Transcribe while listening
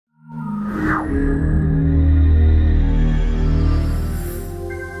Hi,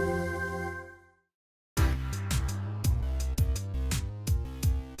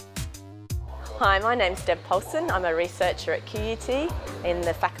 my name's Deb Polson. I'm a researcher at QUT in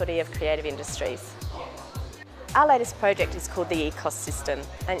the Faculty of Creative Industries. Our latest project is called the ECOS system,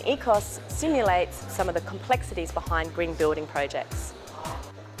 and ECOS simulates some of the complexities behind green building projects.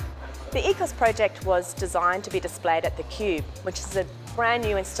 The ECOS project was designed to be displayed at the Cube, which is a brand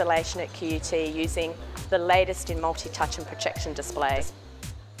new installation at QUT using the latest in multi-touch and projection displays.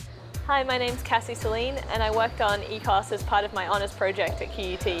 Hi, my name's Cassie Selin and I worked on ECOS as part of my honours project at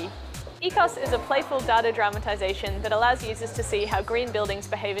QUT. ECOS is a playful data dramatisation that allows users to see how green buildings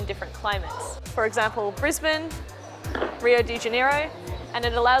behave in different climates. For example, Brisbane, Rio de Janeiro, and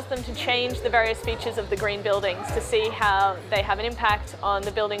it allows them to change the various features of the green buildings to see how they have an impact on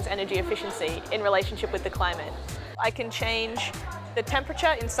the building's energy efficiency in relationship with the climate. I can change the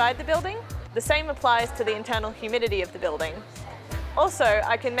temperature inside the building. The same applies to the internal humidity of the building. Also,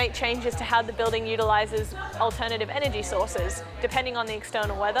 I can make changes to how the building utilises alternative energy sources. Depending on the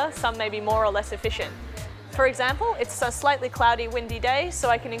external weather, some may be more or less efficient. For example, it's a slightly cloudy, windy day, so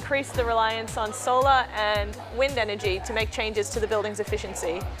I can increase the reliance on solar and wind energy to make changes to the building's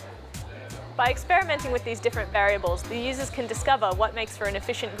efficiency. By experimenting with these different variables, the users can discover what makes for an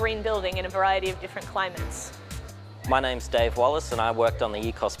efficient green building in a variety of different climates. My name's Dave Wallace and I worked on the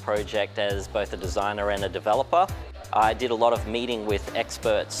ECOS project as both a designer and a developer. I did a lot of meeting with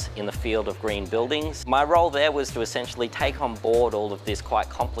experts in the field of green buildings. My role there was to essentially take on board all of this quite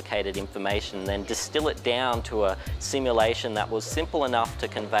complicated information and then distill it down to a simulation that was simple enough to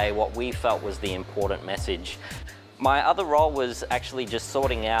convey what we felt was the important message. My other role was actually just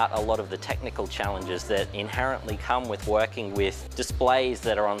sorting out a lot of the technical challenges that inherently come with working with displays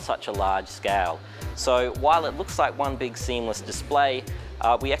that are on such a large scale. So while it looks like one big seamless display,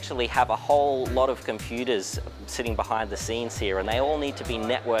 we actually have a whole lot of computers sitting behind the scenes here, and they all need to be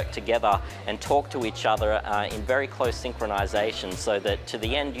networked together and talk to each other in very close synchronization so that to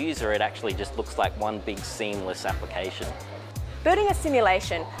the end user it actually just looks like one big seamless application. Building a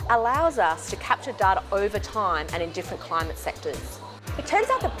simulation allows us to capture data over time and in different climate sectors. It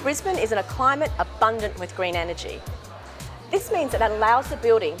turns out that Brisbane is in a climate abundant with green energy. This means that it allows the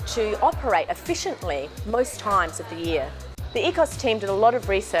building to operate efficiently most times of the year. The ECOS team did a lot of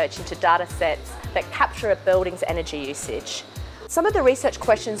research into data sets that capture a building's energy usage. Some of the research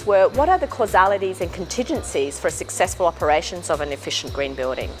questions were, what are the causalities and contingencies for successful operations of an efficient green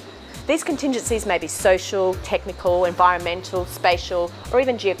building? These contingencies may be social, technical, environmental, spatial, or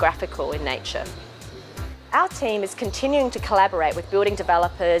even geographical in nature. Our team is continuing to collaborate with building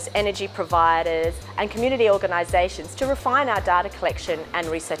developers, energy providers, and community organisations to refine our data collection and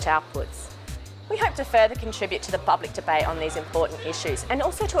research outputs. We hope to further contribute to the public debate on these important issues and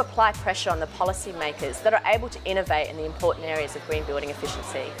also to apply pressure on the policymakers that are able to innovate in the important areas of green building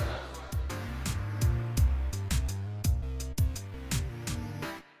efficiency.